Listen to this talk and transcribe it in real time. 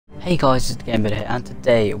Hey guys, it's Gamebit here, and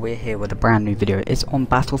today we're here with a brand new video. It's on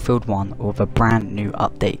Battlefield 1 with a brand new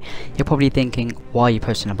update. You're probably thinking, why are you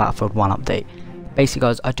posting a Battlefield 1 update? Basically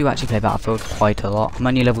guys, I do actually play Battlefield quite a lot. I'm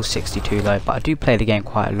only level 62 though, but I do play the game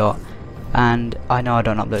quite a lot. And I know I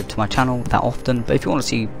don't upload to my channel that often, but if you want to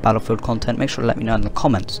see Battlefield content, make sure to let me know in the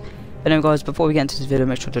comments. But anyway guys, before we get into this video,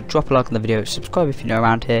 make sure to drop a like on the video, subscribe if you're new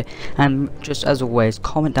around here, and just as always,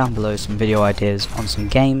 comment down below some video ideas on some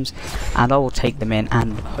games, and I will take them in,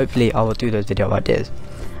 and hopefully I will do those video ideas.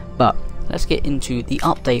 But let's get into the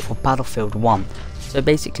update of Battlefield 1. So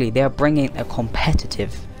basically, they are bringing a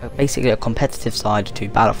competitive side to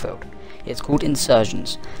Battlefield. It's called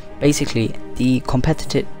Insurgents. Basically, the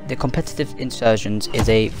competitive Insurgents is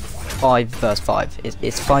a 5 vs 5.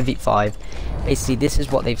 It's 5v5. Basically, this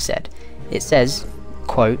is what they've said. It says,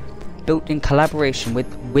 quote, built in collaboration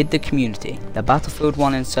with the community, the Battlefield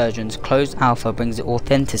 1 Insurgents closed alpha brings the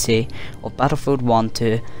authenticity of Battlefield 1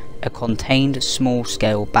 to a contained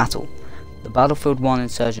small-scale battle. The Battlefield 1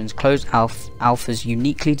 Insurgents closed alpha's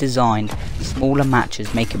uniquely designed smaller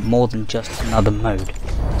matches make it more than just another mode.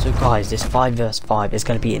 So guys, this 5 vs 5 is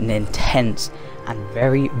going to be an intense and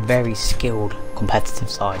very skilled competitive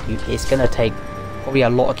side. It's going to take probably a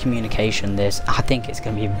lot of communication. I think it's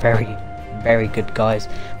going to be very good guys.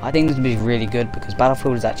 I think it's going to be really good because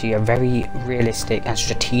Battlefield is actually a very realistic and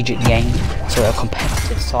strategic game, so a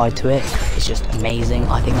competitive side to it is just amazing.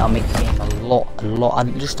 I think that'll make the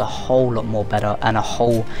game just a whole lot more better, and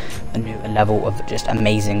a new level of just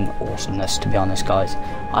amazing awesomeness, to be honest guys.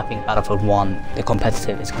 I think Battlefield 1, the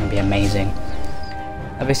competitive, is going to be amazing.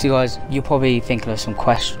 Obviously guys, you're probably thinking of some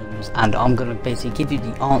questions, and I'm going to basically give you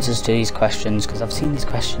the answers to these questions because I've seen these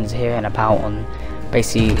questions here and about on the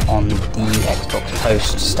Xbox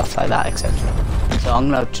posts, stuff like that, etc. So I'm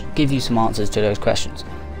going to give you some answers to those questions.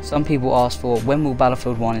 Some people ask for, when will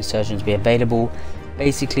Battlefield 1 Insurgents be available?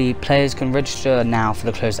 Basically, players can register now for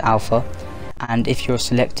the closed alpha, and if you're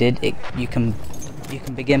selected, you can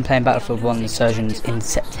begin playing Battlefield 1 Insurgents in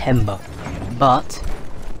September. But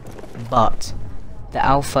the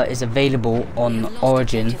alpha is available on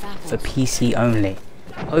Origin for PC only.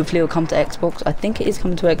 Hopefully it'll come to Xbox. I think it is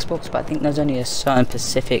coming to Xbox, but I think there's only a certain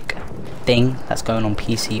specific thing that's going on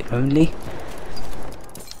PC only.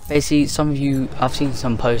 Basically, some of you, I've seen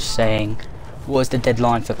some posts saying, what is the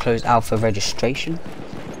deadline for closed alpha registration?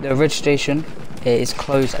 The registration is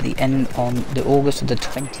closed at the end on the August of the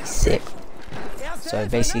 26th. So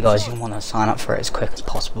basically guys, you want to sign up for it as quick as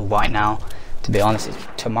possible right now. To be honest, it's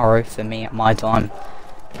tomorrow for me at my time.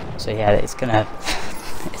 So yeah,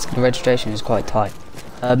 the registration is quite tight.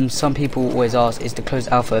 Some people always ask, is the closed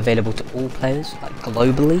alpha available to all players, like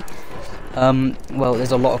globally? Well,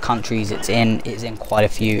 there's a lot of countries it's in quite a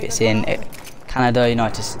few. It's in Canada,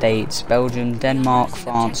 United States, Belgium, Denmark,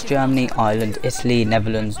 France, Germany, Ireland, Italy,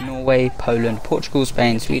 Netherlands, Norway, Poland, Portugal,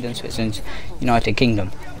 Spain, Sweden, Switzerland, United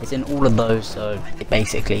Kingdom. It's in all of those, so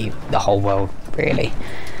basically the whole world really.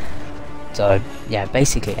 So yeah,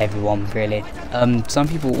 basically everyone really. Some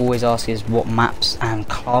people always ask is what maps and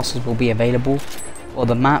classes will be available. Well,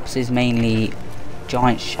 the maps is mainly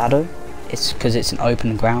Giant Shadow. It's because it's an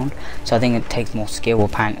open ground, so I think it takes more skill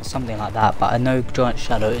apparently, something like that. But I know Giant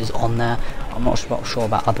Shadow is on there. I'm not sure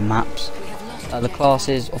about other maps. The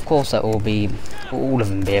classes, of course, all of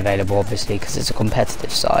them be available, obviously, because it's a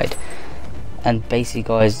competitive side. And basically,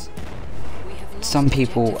 guys, some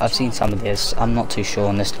people, I've seen some of this, I'm not too sure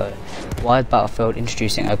on this though. Why is Battlefield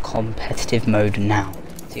introducing a competitive mode now?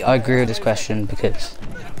 See, I agree with this question because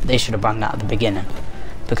they should have brought that at the beginning,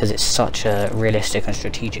 because it's such a realistic and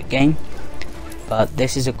strategic game. But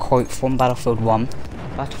this is a quote from Battlefield 1.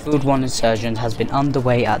 Battlefield 1 Insurgents has been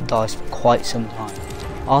underway at DICE for quite some time.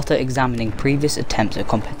 After examining previous attempts at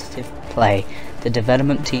competitive play, the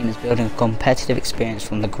development team is building a competitive experience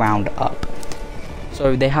from the ground up.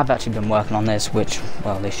 So they have actually been working on this, which,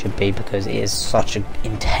 well, they should be, because it is such an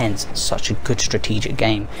intense, such a good strategic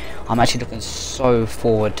game. I'm actually looking so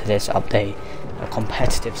forward to this update. A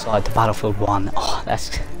competitive side to Battlefield 1. Oh,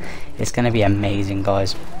 it's going to be amazing,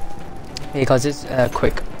 guys. Hey guys, it's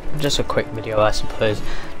just a quick video, I suppose.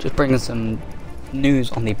 Just bringing some news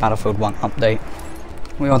on the Battlefield 1 update.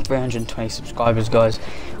 We're on 320 subscribers, guys.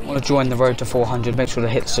 I want to join the road to 400. Make sure to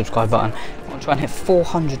hit the subscribe button. I want to try and hit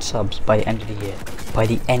 400 subs by the end of the year. By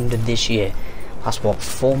the end of this year. That's what,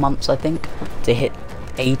 4 months I think, to hit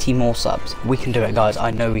 80 more subs. We can do it, guys.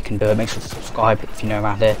 I know we can do it. Make sure to subscribe if you know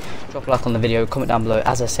around here. Drop a like on the video, comment down below,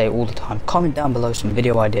 as I say all the time, comment down below some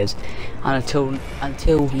video ideas, and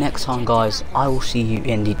until next time guys, I will see you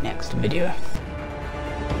in the next video.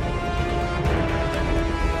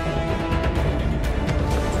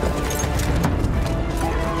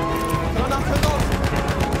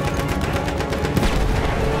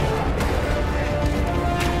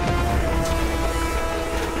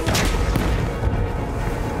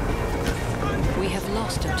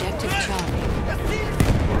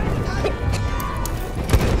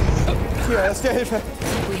 Hier, erste Hilfe.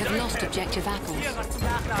 We have lost objective apples.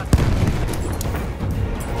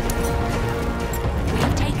 We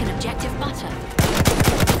have taken objective butter.